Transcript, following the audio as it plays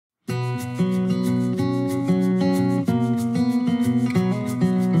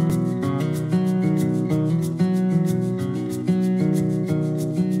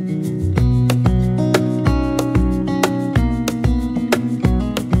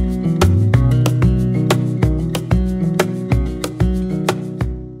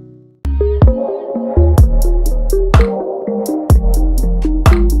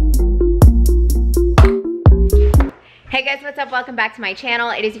welcome back to my channel.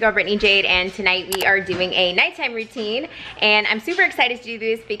 It is your girl Brittany Jade, and tonight we are doing a nighttime routine, and I'm super excited to do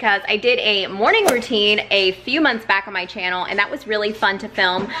this because I did a morning routine a few months back on my channel, and that was really fun to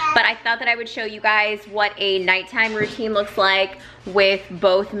film, but I thought that I would show you guys what a nighttime routine looks like with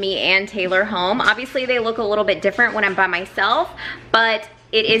both me and Taylor home. Obviously they look a little bit different when I'm by myself, but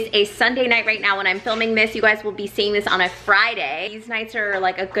it is a Sunday night right now when I'm filming this. You guys will be seeing this on a Friday. These nights are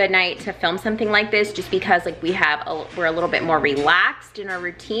like a good night to film something like this just because like we're a little bit more relaxed in our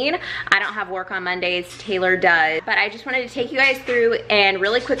routine. I don't have work on Mondays, Taylor does. But I just wanted to take you guys through and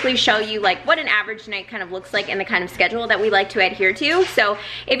really quickly show you like what an average night kind of looks like and the kind of schedule that we like to adhere to. So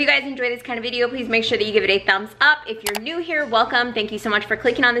if you guys enjoy this kind of video, please make sure that you give it a thumbs up. If you're new here, welcome. Thank you so much for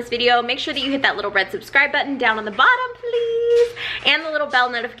clicking on this video. Make sure that you hit that little red subscribe button down on the bottom, please. And the little bell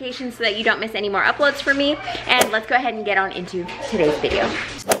notifications so that you don't miss any more uploads from me. And let's go ahead and get on into today's video.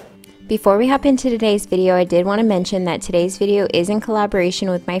 Before we hop into today's video, I did want to mention that today's video is in collaboration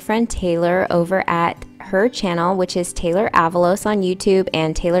with my friend Taylor over at her channel, which is Taylor Avalos on YouTube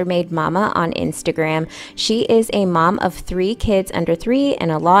and Taylor Made Mama on Instagram. She is a mom of 3 kids under 3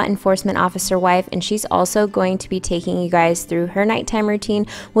 and a law enforcement officer wife, and she's also going to be taking you guys through her nighttime routine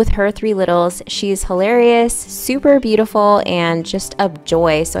with her 3 littles. She's hilarious, super beautiful, and just a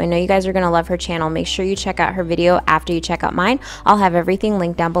joy. So I know you guys are going to love her channel. Make sure you check out her video after you check out mine. I'll have everything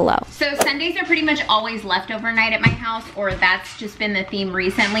linked down below. So Sundays are pretty much always leftover night at my house, or that's just been the theme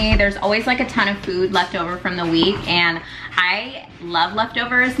recently. There's always like a ton of food left over from the week, and I love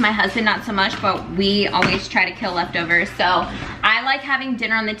leftovers. My husband not so much, but we always try to kill leftovers. So I like having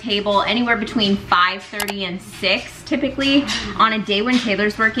dinner on the table anywhere between 5:30 and 6 typically on a day when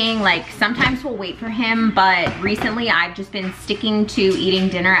Taylor's working. Like sometimes we'll wait for him, but recently I've just been sticking to eating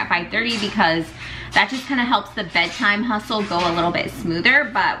dinner at 5:30 because that just kind of helps the bedtime hustle go a little bit smoother.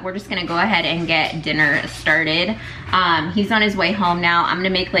 But we're just gonna go ahead and get dinner started. He's on his way home now. I'm gonna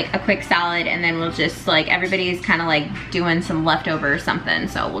make like a quick salad, and then we'll just like, everybody's kind of like doing some leftover or something,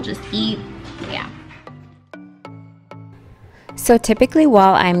 so we'll just eat. Yeah. So typically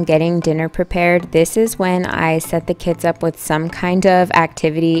while I'm getting dinner prepared, this is when I set the kids up with some kind of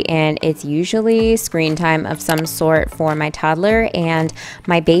activity, and it's usually screen time of some sort for my toddler, and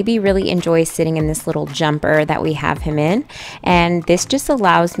my baby really enjoys sitting in this little jumper that we have him in, and this just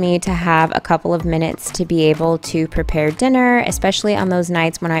allows me to have a couple of minutes to be able to prepare dinner, especially on those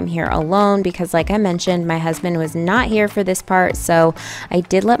nights when I'm here alone, because like I mentioned, my husband was not here for this part. So I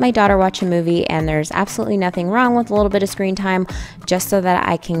did let my daughter watch a movie, and there's absolutely nothing wrong with a little bit of screen time, just so that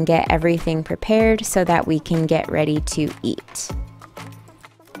I can get everything prepared so that we can get ready to eat.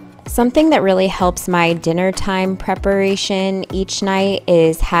 Something that really helps my dinner time preparation each night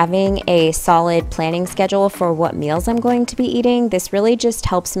is having a solid planning schedule for what meals I'm going to be eating. This really just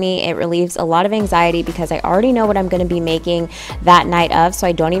helps me. It relieves a lot of anxiety because I already know what I'm going to be making that night of, so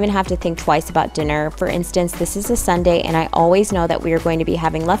I don't even have to think twice about dinner. For instance, this is a Sunday, and I always know that we are going to be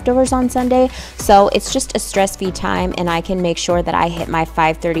having leftovers on Sunday, so it's just a stress-free time, and I can make sure that I hit my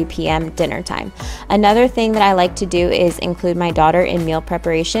 5:30 p.m. dinner time. Another thing that I like to do is include my daughter in meal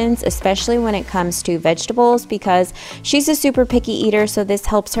preparations, especially when it comes to vegetables, because she's a super picky eater, so this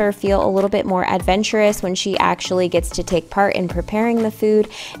helps her feel a little bit more adventurous when she actually gets to take part in preparing the food,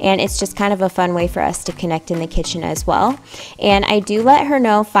 and it's just kind of a fun way for us to connect in the kitchen as well. And I do let her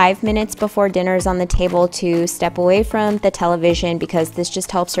know 5 minutes before dinner is on the table to step away from the television, because this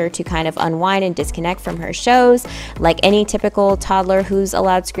just helps her to kind of unwind and disconnect from her shows. Like any typical toddler who's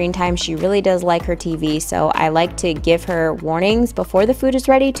allowed screen time, she really does like her TV, so I like to give her warnings before the food is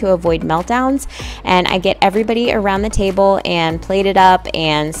ready to avoid meltdowns. And I get everybody around the table and plated up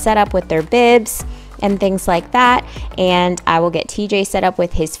and set up with their bibs and things like that, and I will get TJ set up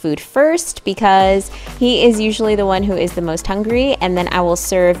with his food first because he is usually the one who is the most hungry, and then I will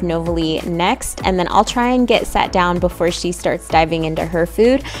serve Novalee next, and then I'll try and get sat down before she starts diving into her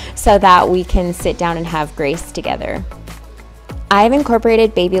food so that we can sit down and have grace together. I've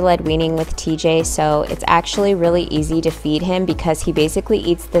incorporated baby-led weaning with TJ, so it's actually really easy to feed him because he basically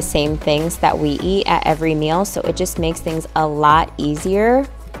eats the same things that we eat at every meal, so it just makes things a lot easier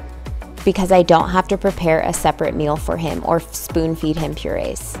because I don't have to prepare a separate meal for him or spoon feed him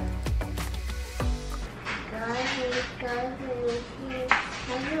purees.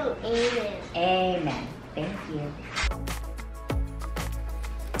 Amen. Thank you.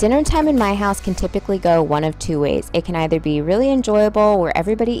 Dinner time in my house can typically go one of 2 ways. It can either be really enjoyable where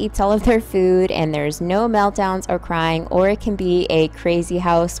everybody eats all of their food and there's no meltdowns or crying, or it can be a crazy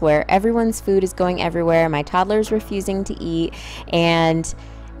house where everyone's food is going everywhere, my toddler's refusing to eat, and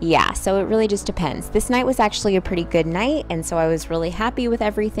yeah, so it really just depends. This night was actually a pretty good night, and so I was really happy with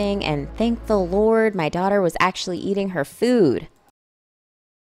everything, and thank the Lord my daughter was actually eating her food.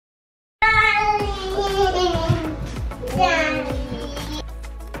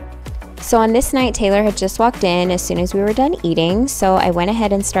 So on this night, Taylor had just walked in as soon as we were done eating, so I went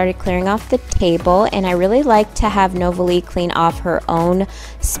ahead and started clearing off the table, and I really like to have Novalie clean off her own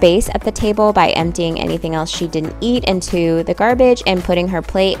space at the table by emptying anything else she didn't eat into the garbage and putting her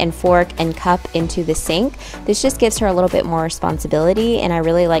plate and fork and cup into the sink. This just gives her a little bit more responsibility, and I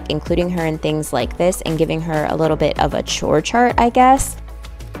really like including her in things like this and giving her a little bit of a chore chart, I guess.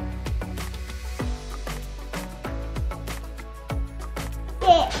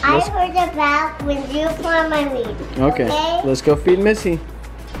 I heard about when you pour my meat. Okay, let's go feed Missy.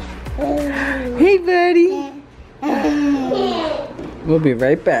 Hey, buddy. We'll be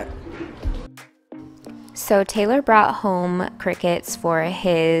right back. So Taylor brought home crickets for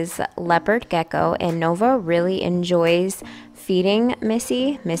his leopard gecko, and Nova really enjoys feeding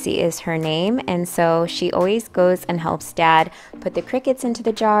Missy. Missy is her name, and so she always goes and helps Dad put the crickets into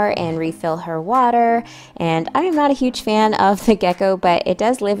the jar and refill her water. And I am not a huge fan of the gecko, but it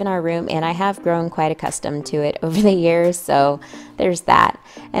does live in our room, and I have grown quite accustomed to it over the years, so there's that.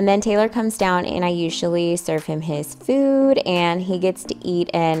 And then Taylor comes down, and I usually serve him his food, and he gets to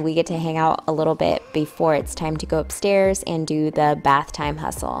eat, and we get to hang out a little bit before it's time to go upstairs and do the bath time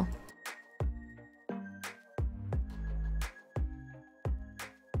hustle.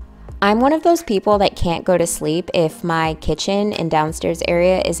 I'm one of those people that can't go to sleep if my kitchen and downstairs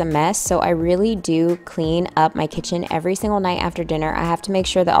area is a mess, so I really do clean up my kitchen every single night after dinner. I have to make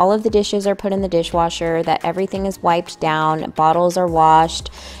sure that all of the dishes are put in the dishwasher, that everything is wiped down, bottles are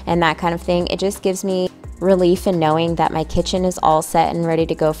washed, and that kind of thing. It just gives me relief in knowing that my kitchen is all set and ready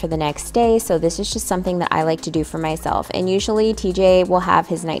to go for the next day. So this is just something that I like to do for myself. And usually TJ will have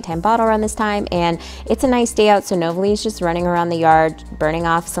his nighttime bottle around this time, and it's a nice day out, so Novalie is just running around the yard burning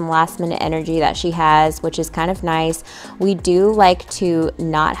off some last minute energy that she has, which is kind of nice. We do like to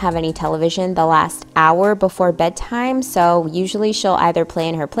not have any television the last hour before bedtime, so usually she'll either play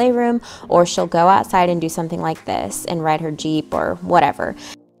in her playroom or she'll go outside and do something like this and ride her Jeep or whatever.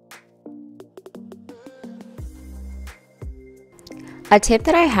 A tip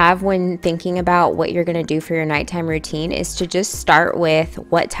that I have when thinking about what you're going to do for your nighttime routine is to just start with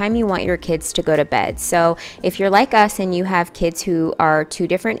what time you want your kids to go to bed. So if you're like us and you have kids who are 2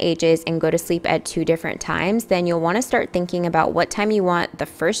 different ages and go to sleep at 2 different times, then you'll want to start thinking about what time you want the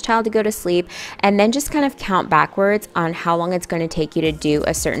first child to go to sleep, and then just kind of count backwards on how long it's going to take you to do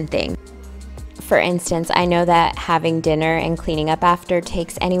a certain thing. For instance, I know that having dinner and cleaning up after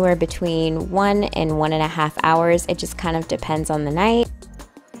takes anywhere between 1 and 1.5 hours. It just kind of depends on the night.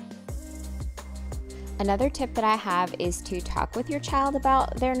 Another tip that I have is to talk with your child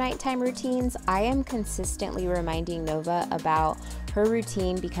about their nighttime routines. I am consistently reminding Nova about her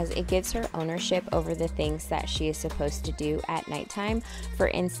routine because it gives her ownership over the things that she is supposed to do at nighttime. For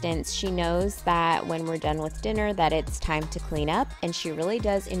instance, she knows that when we're done with dinner that it's time to clean up, and she really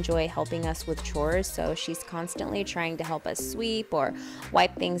does enjoy helping us with chores, so she's constantly trying to help us sweep or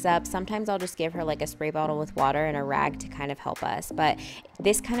wipe things up. Sometimes I'll just give her like a spray bottle with water and a rag to kind of help us, but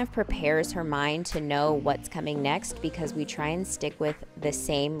this kind of prepares her mind to know what's coming next because we try and stick with the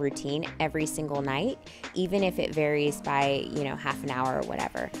same routine every single night, even if it varies by, you know, half an hour or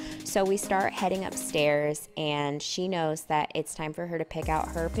whatever. So we start heading upstairs, and she knows that it's time for her to pick out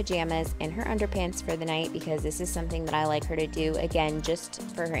her pajamas and her underpants for the night because this is something that I like her to do, again, just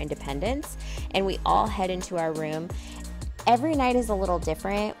for her independence. And we all head into our room. Every night is a little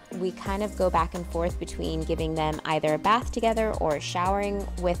different. We kind of go back and forth between giving them either a bath together or showering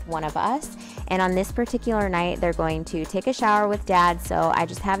with one of us. And on this particular night, they're going to take a shower with Dad. So I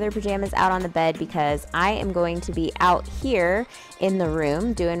just have their pajamas out on the bed because I am going to be out here in the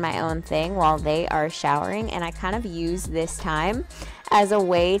room doing my own thing while they are showering. And I kind of use this time as a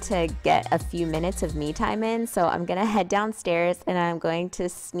way to get a few minutes of me time in. So I'm gonna head downstairs and I'm going to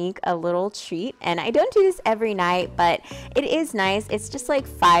sneak a little treat. And I don't do this every night, but it is nice. It's just like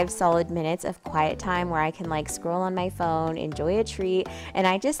 5 solid minutes of quiet time where I can like scroll on my phone, enjoy a treat. And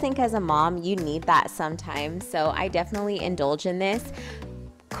I just think as a mom, you need that sometimes. So I definitely indulge in this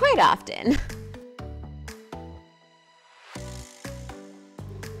quite often.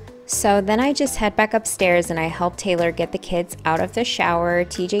 So then I just head back upstairs and I help Taylor get the kids out of the shower.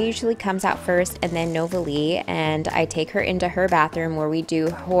 TJ usually comes out first and then Novalie, and I take her into her bathroom where we do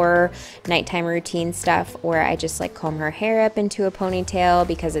her nighttime routine stuff where I just like comb her hair up into a ponytail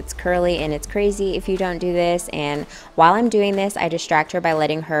because it's curly and it's crazy if you don't do this. And while I'm doing this, I distract her by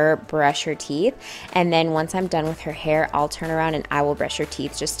letting her brush her teeth. And then once I'm done with her hair, I'll turn around and I will brush her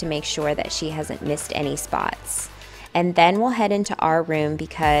teeth just to make sure that she hasn't missed any spots. And then we'll head into our room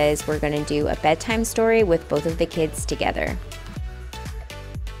because we're going to do a bedtime story with both of the kids together.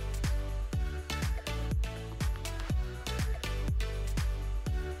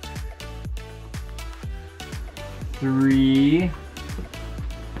 3.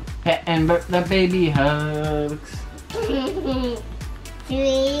 And the baby hugs. 3.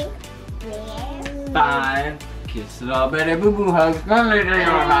 5. Kiss the little baby boo boo hugs.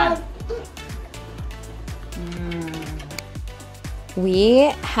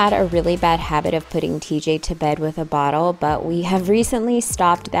 We had a really bad habit of putting TJ to bed with a bottle, but we have recently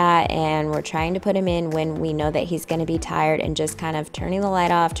stopped that, and we're trying to put him in when we know that he's going to be tired, and just kind of turning the light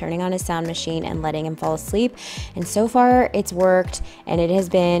off, turning on his sound machine, and letting him fall asleep. And so far it's worked, and it has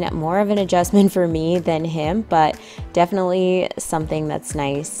been more of an adjustment for me than him, but definitely something that's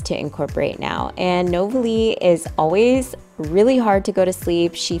nice to incorporate now. And Novalee is always really hard to go to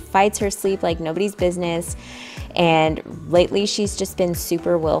sleep. She fights her sleep like nobody's business. And lately she's just been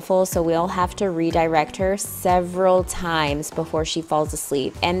super willful, so we'll have to redirect her several times before she falls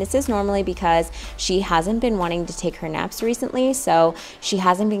asleep. And this is normally because she hasn't been wanting to take her naps recently, so she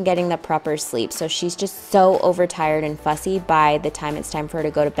hasn't been getting the proper sleep. So she's just so overtired and fussy by the time it's time for her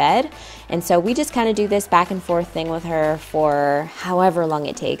to go to bed. And so we just kind of do this back and forth thing with her for however long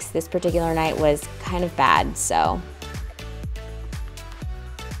it takes. This particular night was kind of bad, so.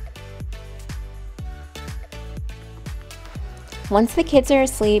 Once the kids are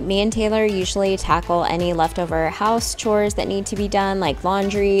asleep, me and Taylor usually tackle any leftover house chores that need to be done, like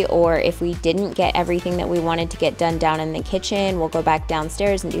laundry, or if we didn't get everything that we wanted to get done down in the kitchen, we'll go back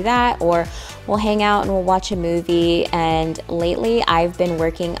downstairs and do that, or we'll hang out and we'll watch a movie. And lately I've been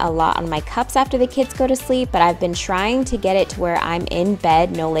working a lot on my cups after the kids go to sleep, but I've been trying to get it to where I'm in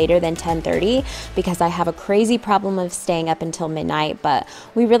bed no later than 10:30 because I have a crazy problem of staying up until midnight. But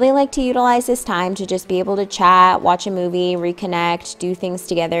we really like to utilize this time to just be able to chat, watch a movie, reconnect, do things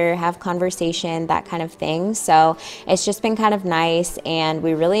together, have conversation, that kind of thing. So it's just been kind of nice, and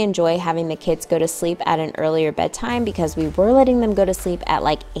we really enjoy having the kids go to sleep at an earlier bedtime because we were letting them go to sleep at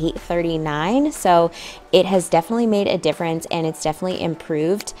like 8:39. So it has definitely made a difference, and it's definitely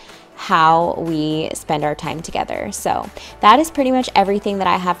improved how we spend our time together. So that is pretty much everything that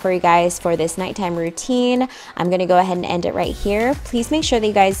I have for you guys for this nighttime routine. I'm going to go ahead and end it right here. Please make sure that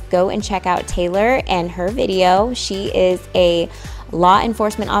you guys go and check out Taylor and her video. She is a law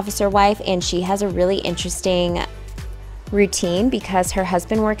enforcement officer wife, and she has a really interesting routine because her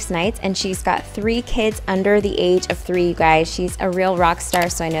husband works nights and she's got 3 kids under the age of 3, you guys. She's a real rock star,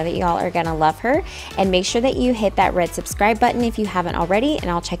 so I know that y'all are gonna love her. And make sure that you hit that red subscribe button if you haven't already, and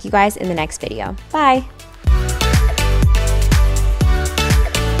I'll check you guys in the next video. Bye.